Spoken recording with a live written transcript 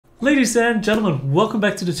Ladies and gentlemen, welcome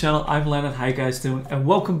back to the channel. I'm Leonard. How you guys doing? And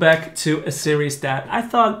welcome back to a series that I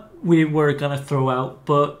thought we were gonna throw out,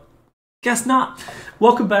 but guess not.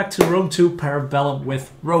 Welcome back to Rome 2 Bellum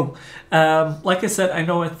with Rome. Like I said, I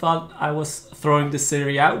know I thought I was throwing this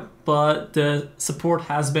series out, but the support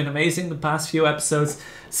has been amazing the past few episodes.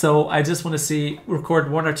 So I just want to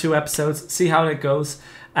record 1 or 2 episodes, see how it goes.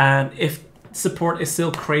 And if support is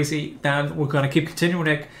still crazy, then we're gonna keep continuing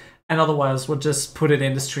it. And otherwise, we'll just put it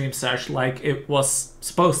in the stream sesh like it was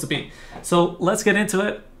supposed to be. So let's get into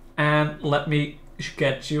it and let me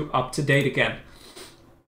get you up to date again.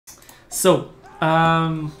 So,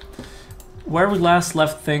 where we last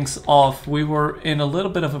left things off, we were in a little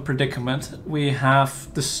bit of a predicament. We have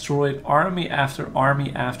destroyed army after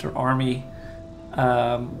army after army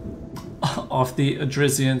of the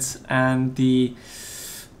Adrisians and the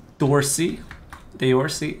Dorsi.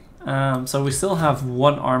 So we still have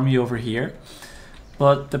 1 army over here,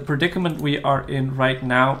 but the predicament we are in right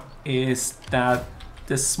now is that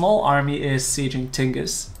this small army is sieging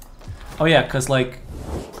Tingis. Oh yeah, because like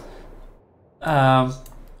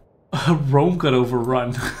Rome got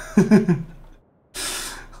overrun.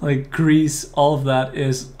 Like Greece, all of that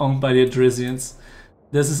is owned by the Adrisians.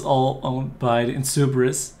 This is all owned by the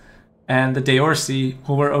Insubris, and the Deorsi,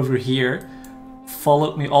 who were over here,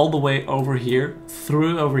 followed me all the way over here,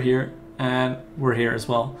 through over here, and we're here as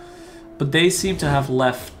well. But they seem to have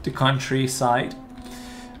left the countryside.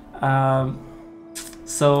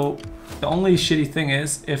 So the only shitty thing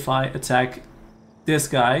is, if I attack this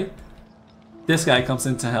guy comes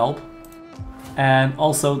in to help. And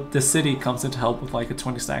also the city comes in to help with like a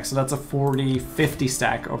 20 stack. So that's a 40-50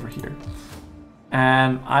 stack over here.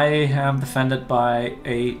 And I am defended by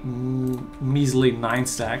a measly 9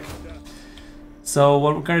 stack. So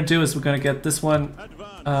what we're gonna do is we're gonna get this one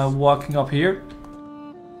walking up here.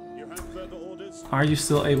 Are you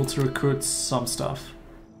still able to recruit some stuff?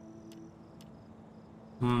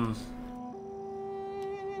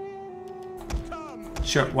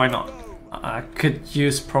 Sure, why not? I could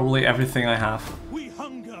use probably everything I have.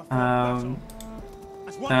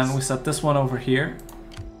 Then we set this one over here.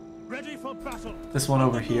 This one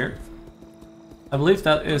over here. I believe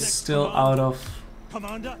that is still out of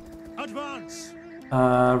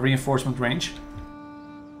reinforcement range.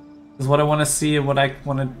 Because what I want to see and what I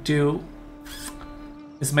want to do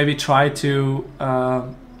is maybe try to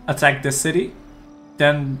attack this city,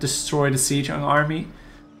 then destroy the sieging army,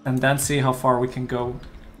 and then see how far we can go,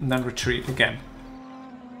 and then retreat again.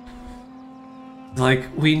 Like,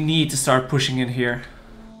 we need to start pushing in here.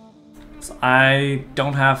 So I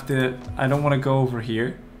don't want to go over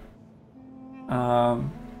here.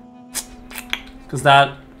 Because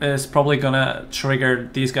that is probably gonna trigger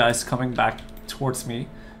these guys coming back towards me.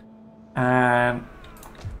 And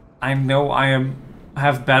I know I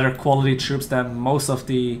have better quality troops than most of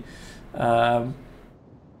the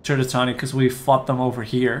Turdetani, because we fought them over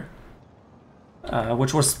here.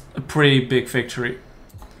 Which was a pretty big victory.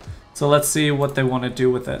 So let's see what they want to do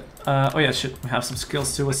with it. Oh yeah, shit, we have some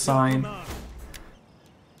skills to assign.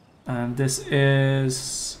 And this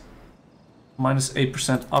is minus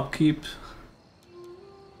 8% upkeep.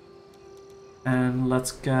 And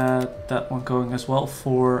let's get that one going as well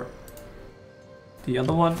for the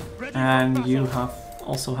other one. And you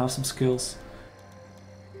also have some skills.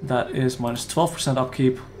 That is minus 12%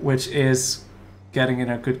 upkeep, which is getting in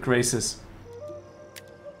our good graces.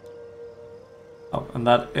 Oh, and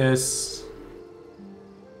that is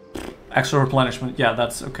extra replenishment. Yeah,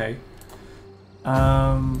 that's okay.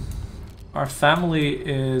 Our family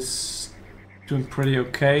is doing pretty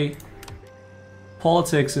okay.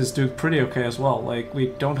 Politics is doing pretty okay as well. Like,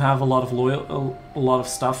 we don't have a lot of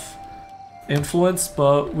stuff influence,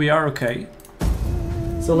 but we are okay.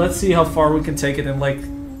 So let's see how far we can take it in like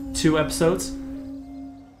 2 episodes.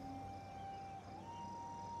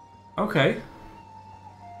 Okay.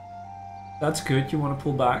 That's good, you want to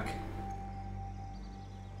pull back.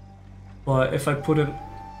 But if I put an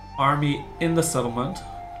army in the settlement...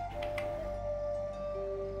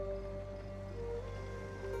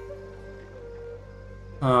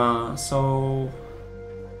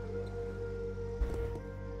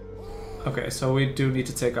 Okay, so we do need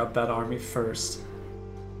to take out that army first.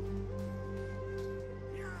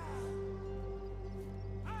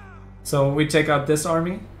 So we take out this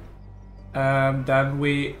army, and then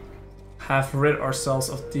we have rid ourselves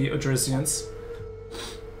of the Adrisians.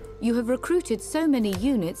 You have recruited so many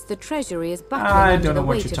units, the treasury is buckling I under don't know the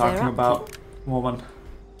what weight you're of talking their about, woman.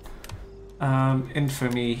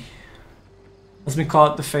 Infamy. Has been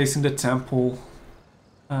caught defacing the temple.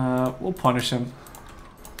 We'll punish him.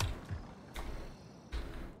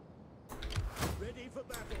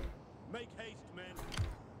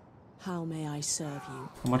 How may I serve you?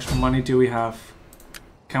 How much money do we have?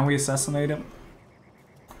 Can we assassinate him?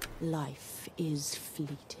 Life is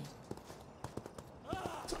fleeting.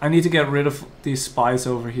 I need to get rid of these spies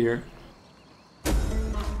over here.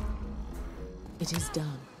 It is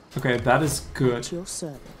done. Okay, that is good. At your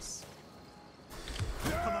service.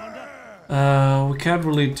 We can't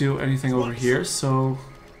really do anything over here, so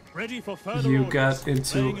you get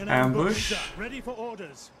into ambush.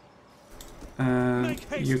 And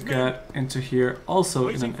you get into here also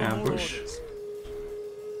in an ambush.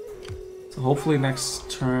 So hopefully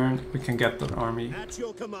next turn we can get the army.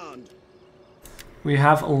 We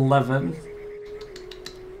have 11.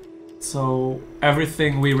 So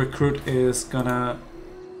everything we recruit is gonna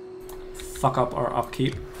fuck up our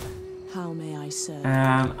upkeep. How may I serve?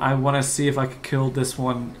 And I want to see if I can kill this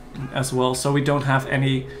one as well, so we don't have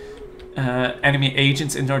any enemy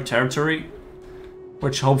agents in our territory,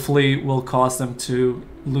 which hopefully will cause them to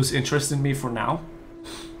lose interest in me for now.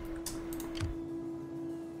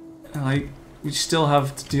 And we still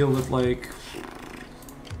have to deal with like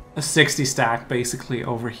a 60 stack basically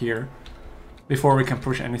over here before we can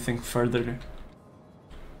push anything further.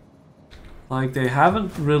 Like, they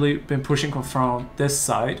haven't really been pushing from this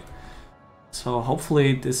side. So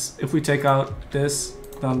hopefully this, if we take out this,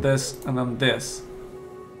 then this, and then this.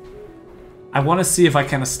 I want to see if I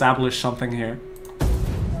can establish something here.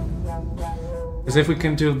 Because if we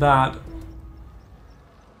can do that,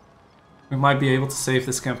 we might be able to save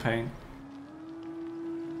this campaign.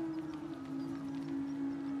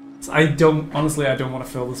 So honestly, I don't want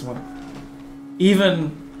to fill this one.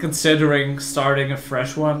 Even considering starting a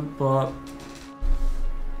fresh one, but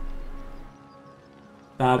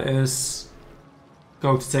that is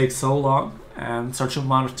going to take so long and such an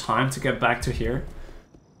amount of time to get back to here.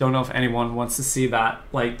 Don't know if anyone wants to see that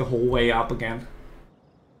like the whole way up again.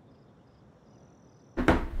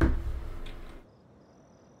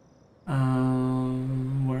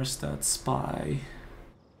 Where's that spy?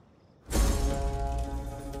 I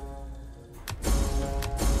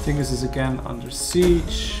think this is again under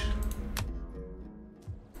siege.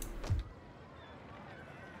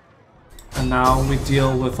 And now we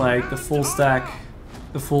deal with like the full stack,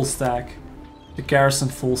 the garrison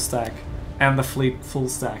full stack, and the fleet full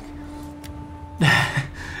stack.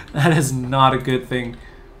 That is not a good thing.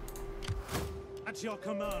 At your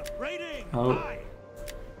command, raiding. Oh. Aye.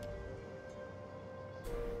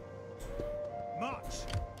 March.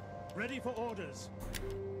 Ready for orders.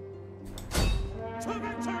 To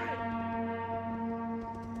victory.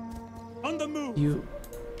 On the move. You.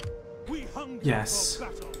 We hunger Yes. for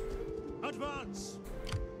battle. Advance.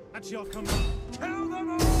 At your command. Kill them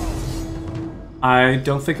all. I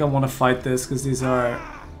don't think I want to fight this because there's a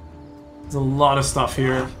lot of stuff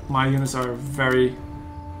here. My units are very,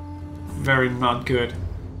 very not good.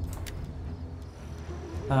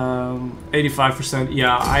 85%.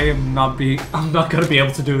 Yeah, I'm not gonna be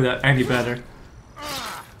able to do that any better.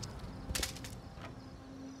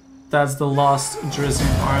 That's the lost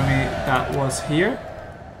Drizzian army that was here.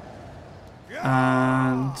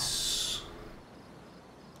 And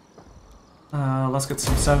let's get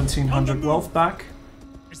some 1700 wealth back.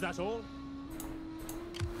 Is that all?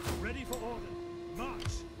 Ready for order.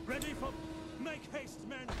 March. Ready for. Make haste,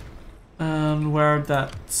 men. And where'd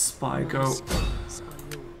that spy go?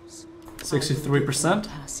 63%.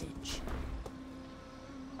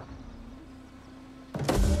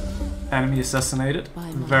 Enemy assassinated.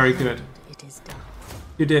 Very good.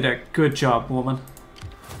 You did a good job, woman.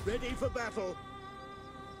 Ready for battle.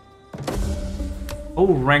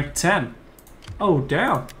 Oh, rank 10. Oh,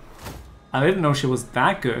 damn. I didn't know she was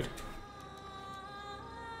that good.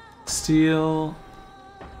 Steal.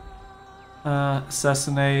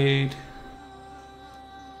 Assassinate.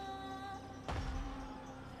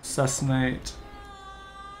 Assassinate.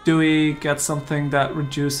 Do we get something that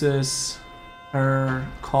reduces her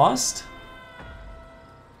cost?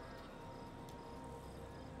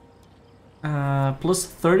 Plus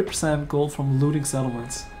 30% gold from looting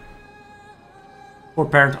settlements. For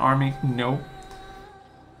parent army, no.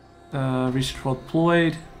 Research while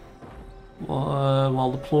deployed.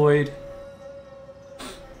 While deployed.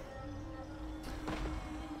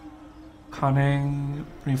 Cunning,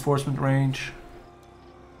 reinforcement range.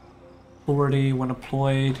 Authority when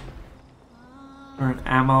deployed. Earn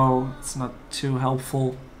ammo, it's not too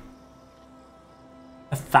helpful.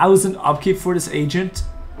 1,000 upkeep for this agent?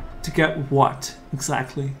 To get what,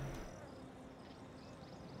 exactly?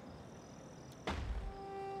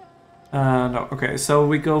 No, okay, so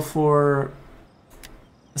we go for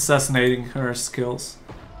assassinating her skills.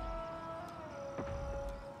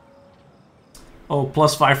 Oh,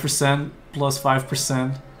 plus 5%, plus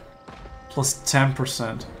 5%. Plus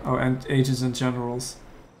 10%. Oh, and agents and generals.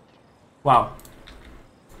 Wow.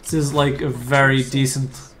 This is like a very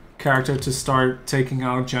decent character to start taking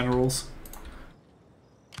out generals.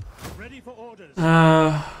 Ready for orders.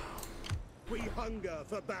 We hunger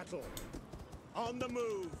for battle. On the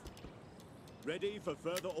move. Ready for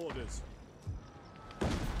further orders.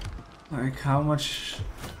 Like, how much?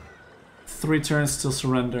 3 turns till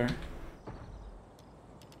surrender.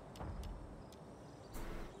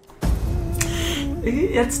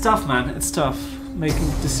 It's tough, man. It's tough making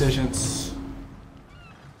decisions.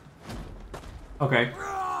 Okay.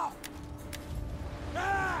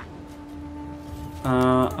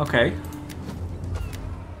 Okay.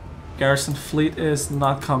 Garrison fleet is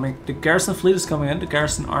not coming. The garrison fleet is coming in. The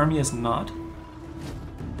garrison army is not.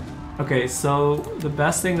 Okay, so the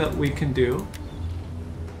best thing that we can do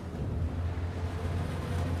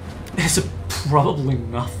is probably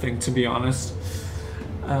nothing, to be honest.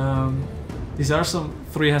 These are some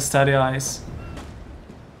 3 Hastadiais,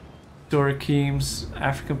 Dorichemes,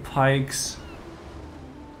 African Pikes.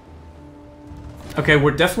 Okay,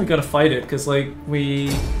 we're definitely gonna fight it, because like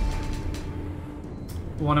we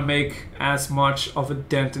want to make as much of a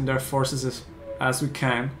dent in their forces as we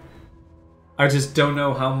can. I just don't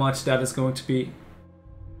know how much that is going to be.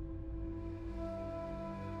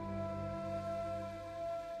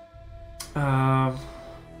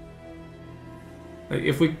 Like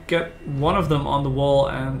if we get one of them on the wall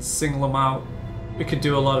and single them out, we could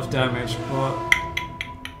do a lot of damage, but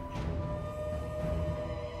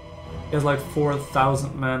it's like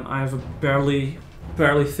 4,000 men. I have a barely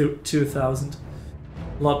 2,000.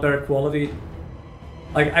 A lot better quality.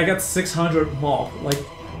 Like I got 600 mob, like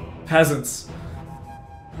peasants.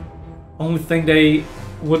 Only thing they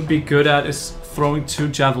would be good at is throwing 2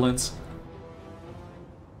 javelins.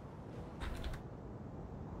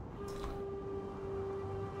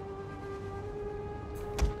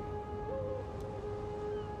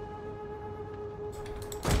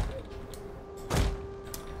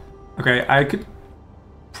 Okay, I could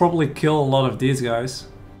probably kill a lot of these guys,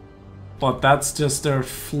 but that's just their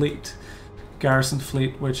fleet, garrison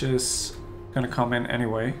fleet, which is gonna come in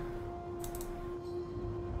anyway.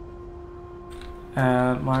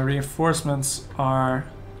 And my reinforcements are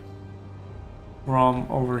from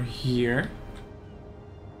over here.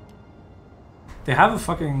 They have a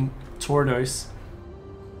fucking tortoise,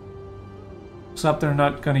 except they're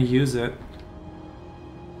not gonna use it.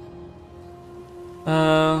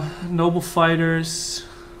 Noble fighters,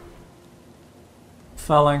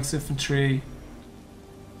 phalanx infantry.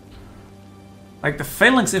 Like the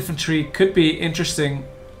phalanx infantry could be interesting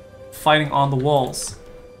fighting on the walls.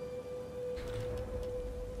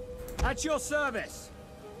 At your service.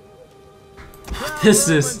 This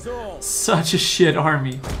is such a shit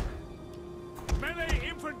army. Melee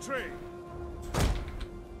infantry.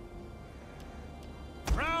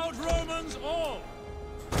 Proud Romans all.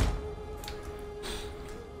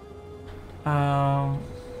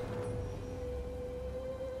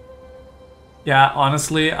 Yeah,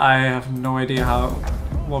 honestly, I have no idea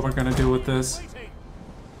what we're gonna do with this.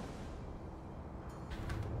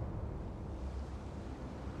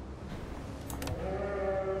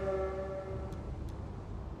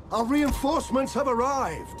 Our reinforcements have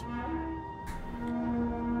arrived.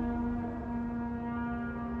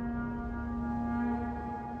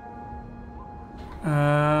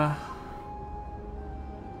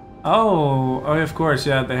 Oh, of course,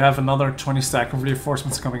 yeah, they have another 20 stack of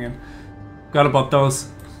reinforcements coming in. Forgot about those.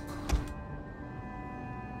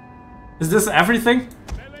 Is this everything?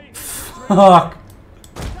 Fuck.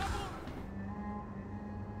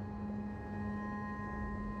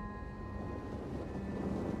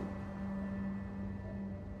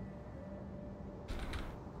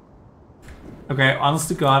 Okay, honest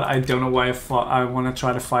to God, I don't know why I want to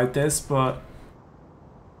try to fight this, but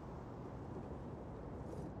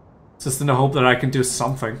just in the hope that I can do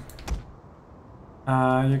something.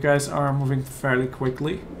 You guys are moving fairly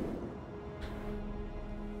quickly.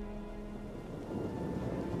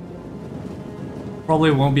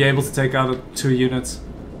 Probably won't be able to take out 2 units.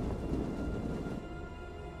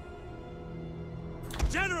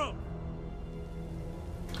 General.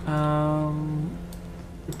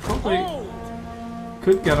 We probably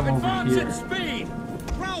could get them over Advance here. at speed.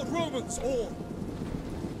 Proud Romans all.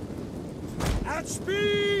 At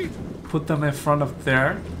speed. Put them in front of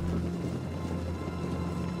there.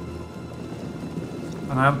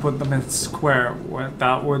 And then put them in square.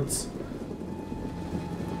 That would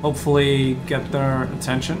hopefully get their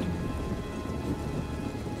attention.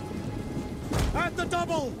 At the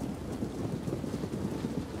double.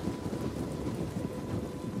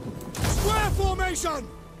 Square formation.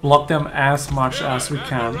 block them as much as we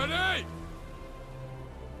can. Ready!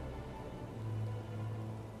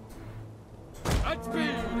 At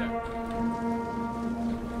speed!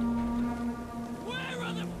 Where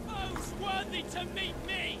are the foes worthy to meet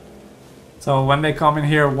me? So when they come in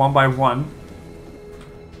here one by one,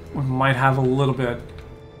 we might have a little bit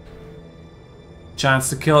chance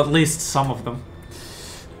to kill at least some of them.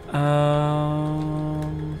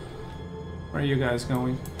 Where are you guys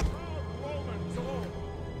going?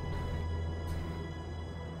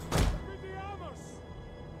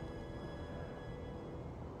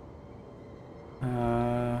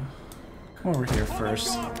 Come over here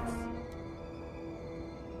first.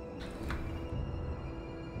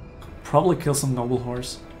 Probably kill some noble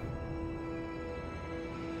horse.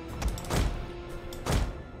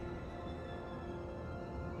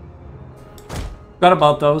 Forgot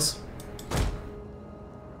about those.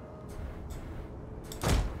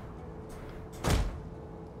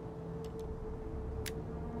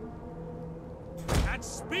 At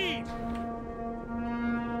speed!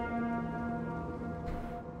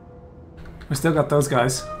 We still got those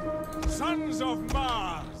guys. Sons of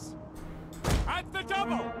Mars! At the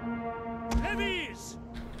double! Levies!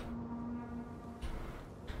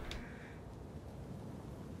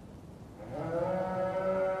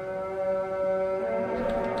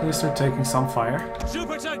 At least they're taking some fire.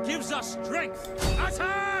 Jupiter gives us strength!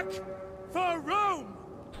 Attack! For Rome!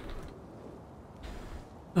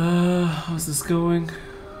 How's this going?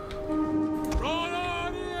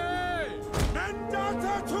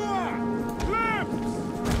 Mandata tua! Left!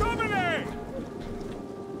 Domine!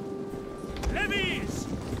 Levies!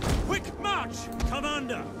 Quick march,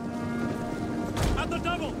 Commander! At the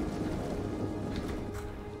double!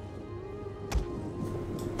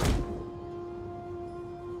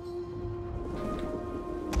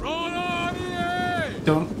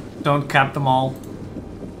 Don't cap them all.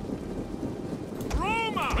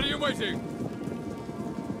 Roma! What are you waiting?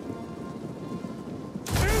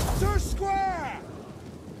 Into square!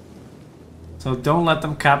 So don't let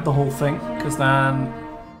them cap the whole thing, because then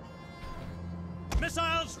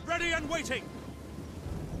Missiles ready and waiting!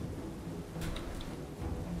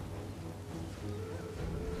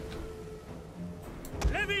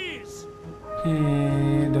 Levies!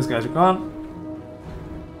 those guys are gone.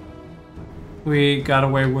 We got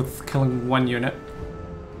away with killing one unit.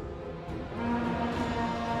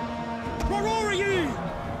 Where are you?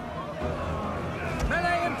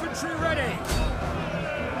 Melee infantry ready!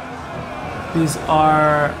 These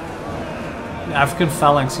are the African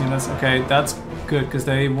phalanx units. Okay, that's good because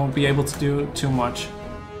they won't be able to do too much.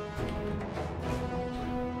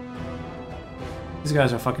 These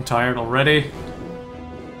guys are fucking tired already.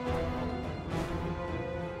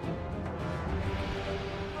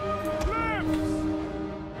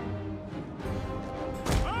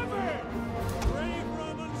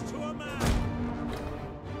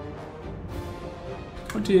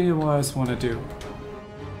 What do you guys want to do?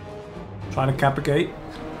 Try to cap a gate?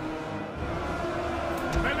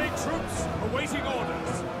 Melee troops awaiting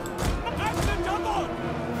orders. At the double!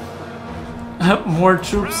 More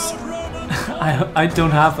troops. I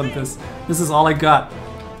don't have them. This is all I got.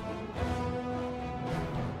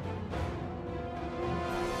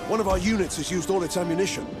 One of our units has used all its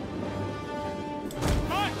ammunition.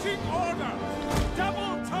 Marching order!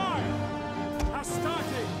 Double time!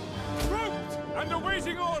 Astarte! Grouped and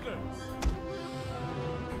awaiting orders!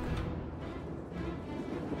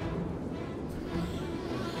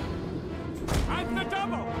 At the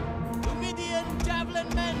double! Numidian javelin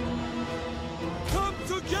men! Come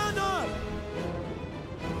together!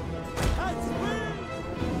 At speed!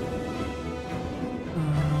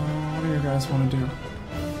 What do you guys want to do?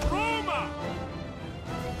 Roma!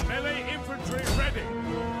 Melee infantry ready!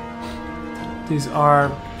 These are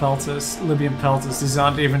peltas, Libyan peltas. These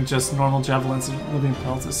aren't even just normal javelins, Libyan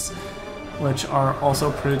peltas, which are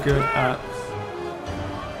also pretty good at.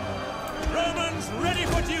 Romans ready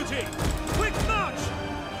for duty! Quick march!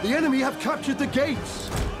 The enemy have captured the gates!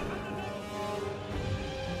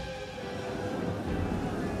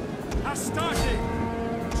 Astarte!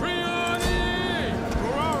 Triani!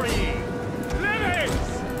 Glory!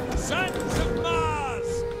 Levies! Sons of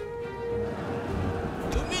Mars!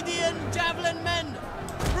 Numidian javelin men!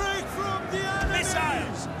 Break from the enemy!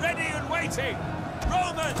 Missiles ready and waiting!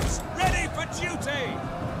 Romans ready for duty!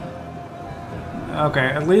 Okay,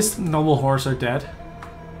 at least noble horse are dead.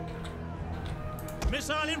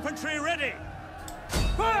 Missile infantry ready!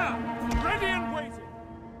 Fire! Ready and waiting!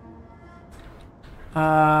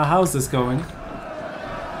 How's this going?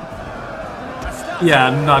 Yeah,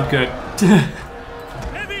 not good.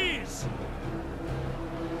 Levies!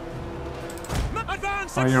 At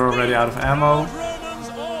Advance Oh, at you're already speed. out of ammo. Romans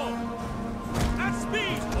all. At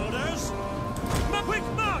speed, orders. Quick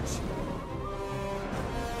march.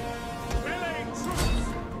 Filling troops.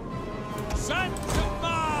 Sons of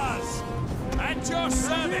Mars. At your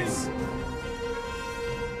service.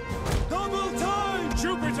 Double time.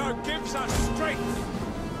 Jupiter gives us strength.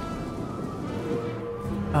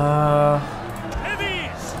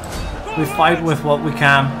 Heavies. We fight with what we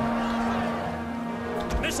can.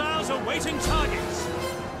 Missiles awaiting targets.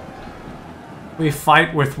 We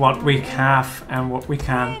fight with what we have and what we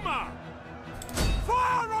can. Boomer.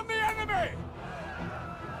 Fire on the enemy.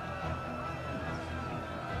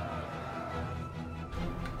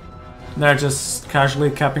 They're just casually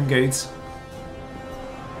capping gates.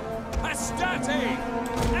 Astarte.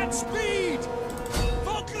 At speed.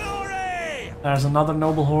 For glory. There's another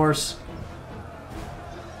noble horse.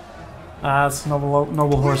 That's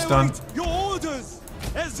noble horse done. Your orders,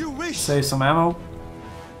 as you wish. Save some ammo.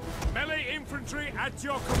 Melee infantry at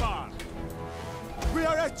your command. We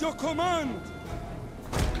are at your command.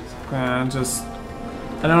 And just...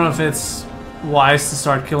 I don't know if it's wise to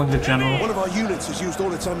start killing the general. One of our units has used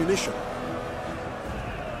all its ammunition.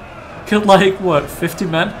 Killed like, what, 50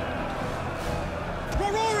 men?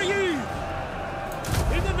 Where are you?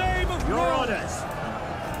 In the name of your orders.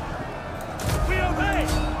 We obey.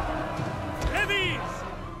 Heavies.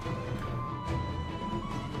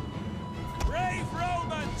 Brave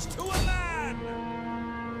Romans to a man.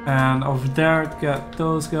 And over there, get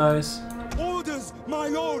those guys. Orders, my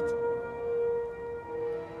lord.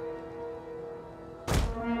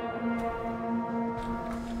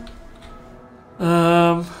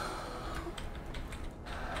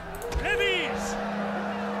 Heavies.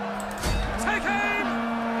 Take aim.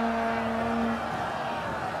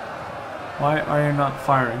 Why are you not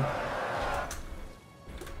firing?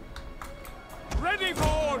 Ready for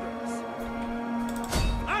orders.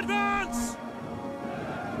 Advance.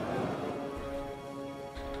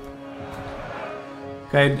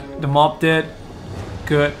 Okay, the mob did.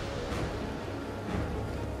 Good.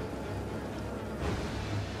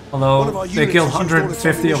 One of Although our they units killed has used all its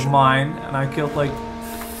 150 of ammunition. mine, and I killed like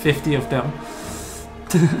 50 of them.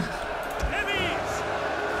 Heavies.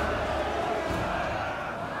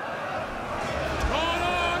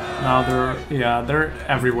 Now they're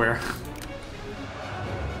everywhere.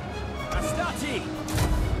 Astarte.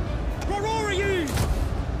 Where are you?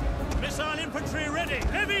 Missile infantry ready.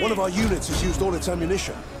 Heavy. One of our units has used all its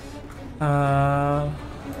ammunition. Oh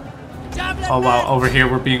wow, over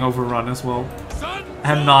here we're being overrun as well. Son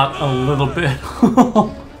And not a little bit.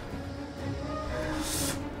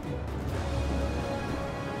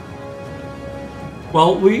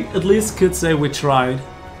 Well, we at least could say we tried.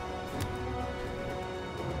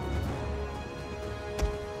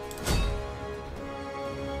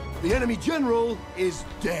 The enemy general is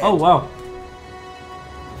dead. Oh wow.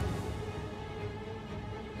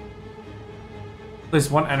 At least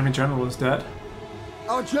one enemy general is dead.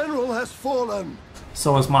 Our general has fallen.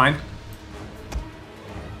 So is mine.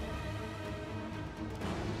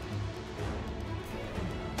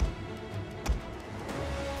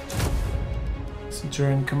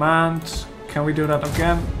 Centurion command. Can we do that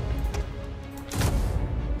again?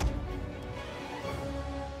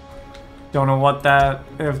 Don't know what that,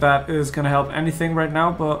 if that is gonna help anything right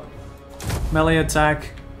now, but melee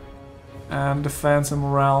attack and defense and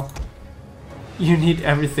morale. You need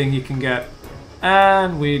everything you can get.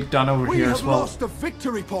 And we're done over We here have as well. lost a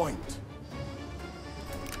victory point.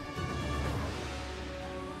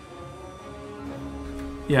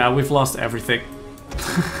 Yeah, we've lost everything.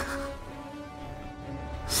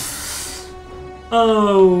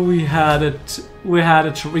 Oh, we had it. We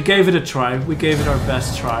gave it a try. We gave it our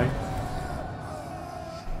best try.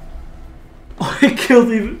 I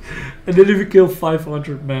killed even. I didn't even kill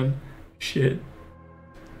 500 men. Shit.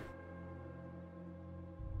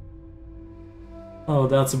 Oh,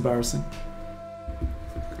 that's embarrassing.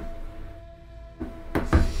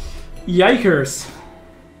 Yikers.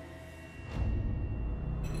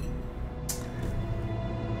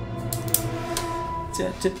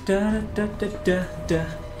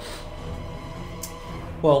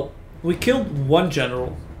 Well, we killed one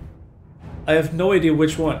general. I have no idea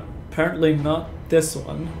which one. Apparently not this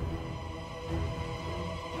one.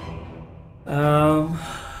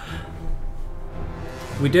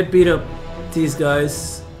 We did beat up these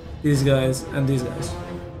guys, and these guys.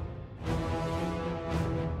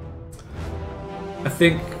 I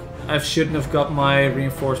think I shouldn't have got my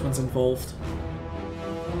reinforcements involved.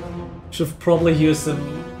 Should have probably used them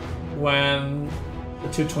when the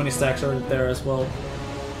 220 stacks are there as well.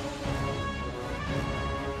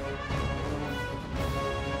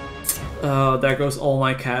 There goes all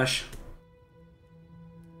my cash.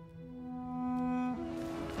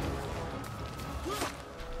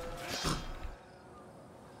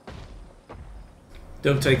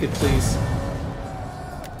 Don't take it, please.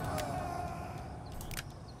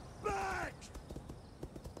 Back!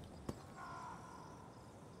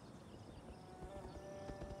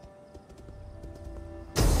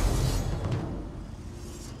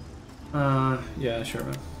 Yeah, sure,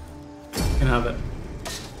 man. You can have it.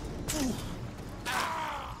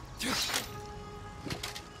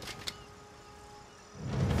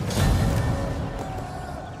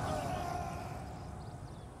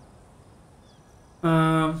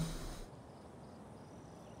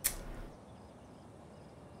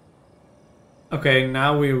 Okay,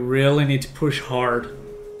 now we really need to push hard.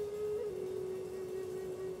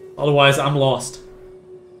 Otherwise, I'm lost.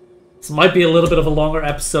 This might be a little bit of a longer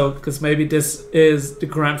episode, because maybe this is the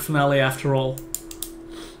grand finale after all.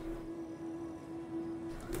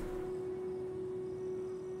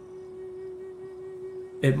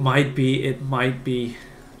 It might be, it might be.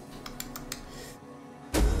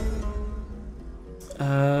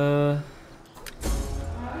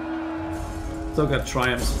 Still got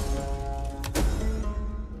triumphs.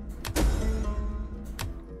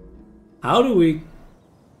 How do we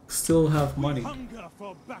still have money? Hunger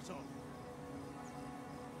for battle.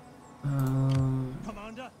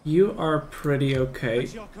 Commander, You are pretty okay.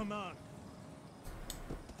 at your command.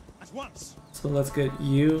 At once. So let's get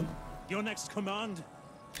you Your next command.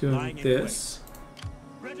 doing Lying in this.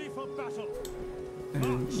 Ready for battle.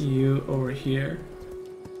 And you over here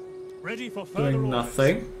Ready for further doing orders.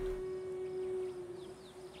 nothing.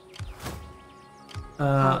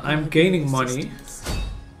 I'm gaining money.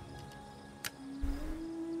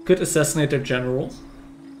 Could assassinate their general.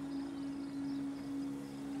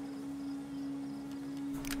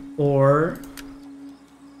 Or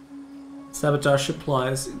sabotage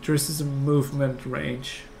supplies, increases movement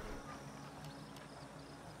range.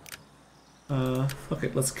 Fuck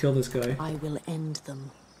it, let's kill this guy. I will end them.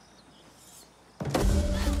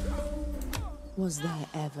 Was there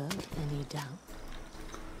ever any doubt?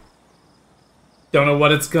 Don't know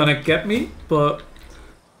what it's gonna get me, but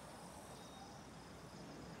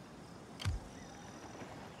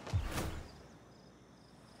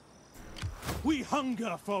We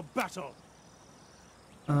hunger for battle.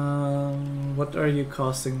 what are you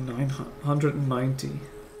costing? 990.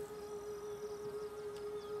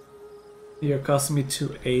 You're costing me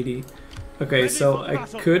 280. Okay, so I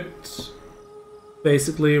could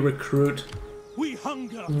basically recruit We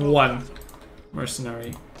hunger for one battle.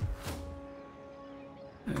 mercenary.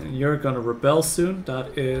 And you're gonna rebel soon.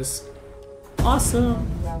 That is awesome.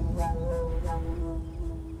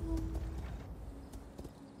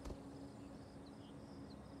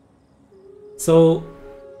 So,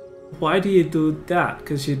 why do you do that?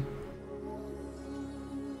 Because you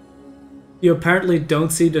apparently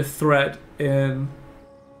don't see the threat in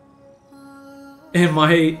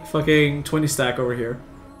my fucking 20 stack over here.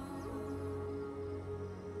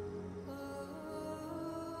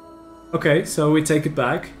 Okay, so we take it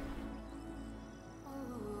back.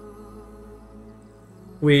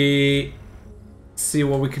 We see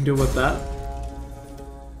what we can do with that.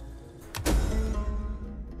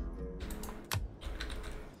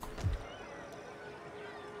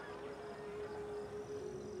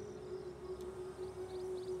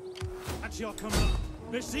 At your command.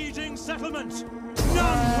 Besieging settlement.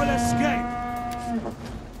 None will escape.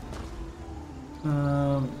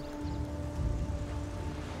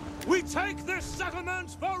 We take this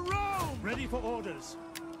settlement for Rome. Ready for orders.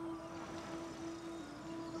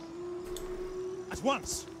 At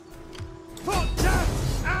once. For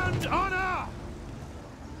death and honor.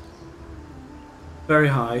 Very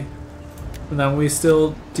high. And then we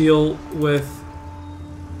still deal with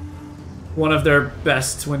one of their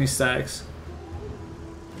best 20 stacks.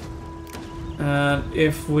 And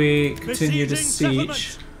if we continue the Besieging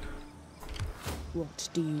siege What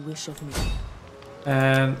do you wish of me?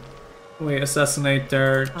 and we assassinate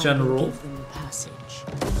their I will general, give them passage.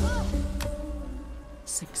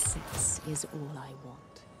 Success is all I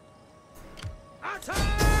want.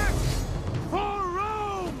 Attack for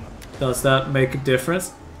Rome. does that make a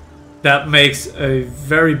difference? That makes a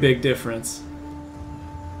very big difference.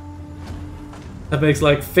 That makes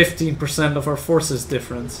like 15% of our forces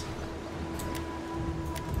difference.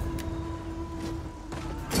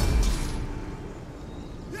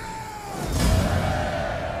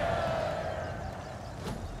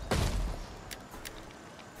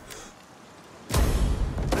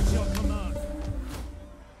 At your command.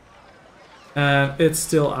 And it's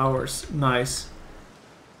still ours. Nice.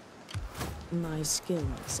 My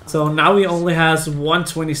skills. So now he only has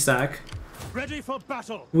 120 stack. Ready for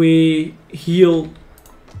battle. We heal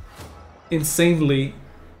insanely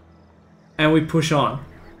and we push on.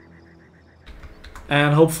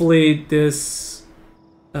 And hopefully this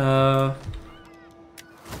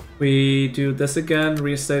we do this again,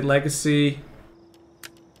 reinstate legacy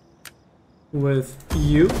with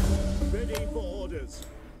you. Ready for orders.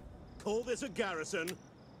 Call this a garrison.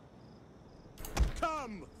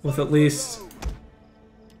 Come. With at least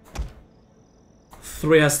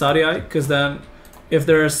 3 Hastadii, because then if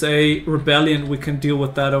there's a rebellion we can deal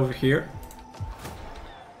with that over here.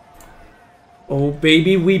 Oh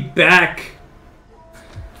baby, we back!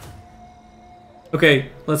 Okay,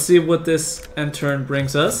 let's see what this end turn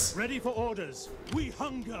brings us. Ready for orders. We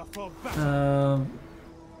hunger for battle.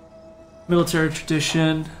 Military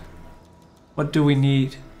tradition. What do we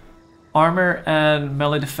need? Armor and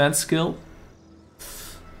melee defense skill.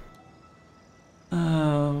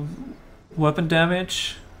 Weapon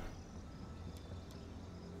damage.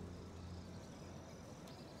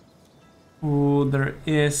 Ooh, there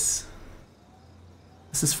is.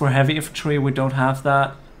 This is for heavy infantry. We don't have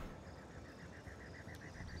that.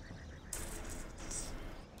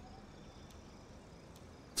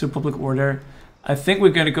 To public order. I think we're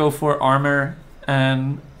gonna go for armor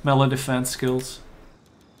and melee defense skills.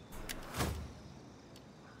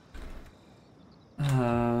 We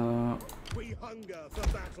hunger for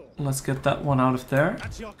battle. Let's get that one out of there.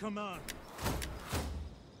 At your command.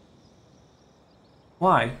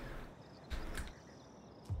 Why?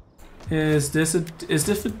 Is there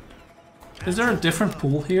a different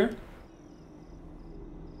pool here?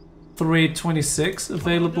 326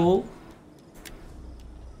 available.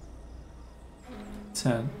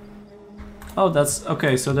 10. Oh, that's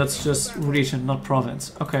okay, so that's just region, not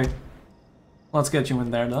province. Okay. Let's get you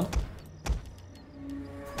in there then.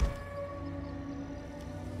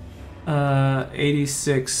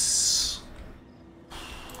 86.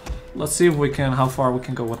 Let's see if we can, how far we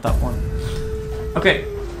can go with that one. Okay.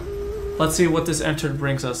 Let's see what this enter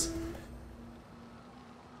brings us.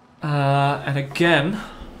 And again.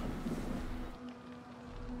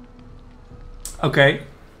 Okay.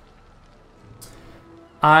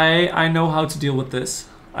 I know how to deal with this,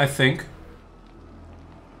 I think.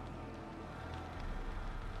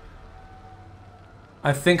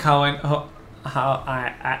 I think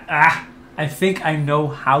I think I know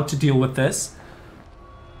how to deal with this.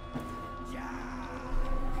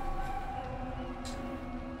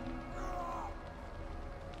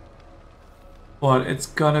 But it's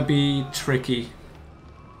gonna be tricky.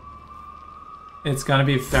 It's gonna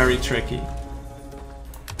be very tricky.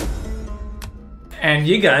 And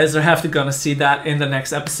you guys are gonna see that in the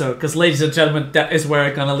next episode, because ladies and gentlemen, that is where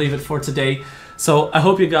I'm gonna leave it for today. So I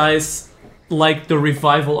hope you guys like the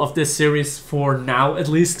revival of this series for now, at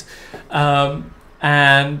least.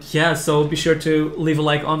 And yeah, so be sure to leave a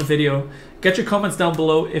like on the video. Get your comments down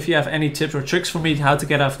below if you have any tips or tricks for me how to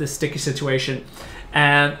get out of this sticky situation.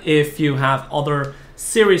 And if you have other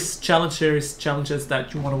challenges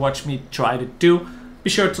that you want to watch me try to do, be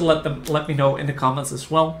sure to let me know in the comments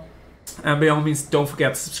as well. And by all means, don't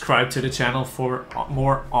forget to subscribe to the channel for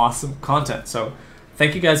more awesome content. So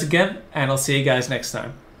thank you guys again, and I'll see you guys next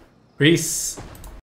time. Peace.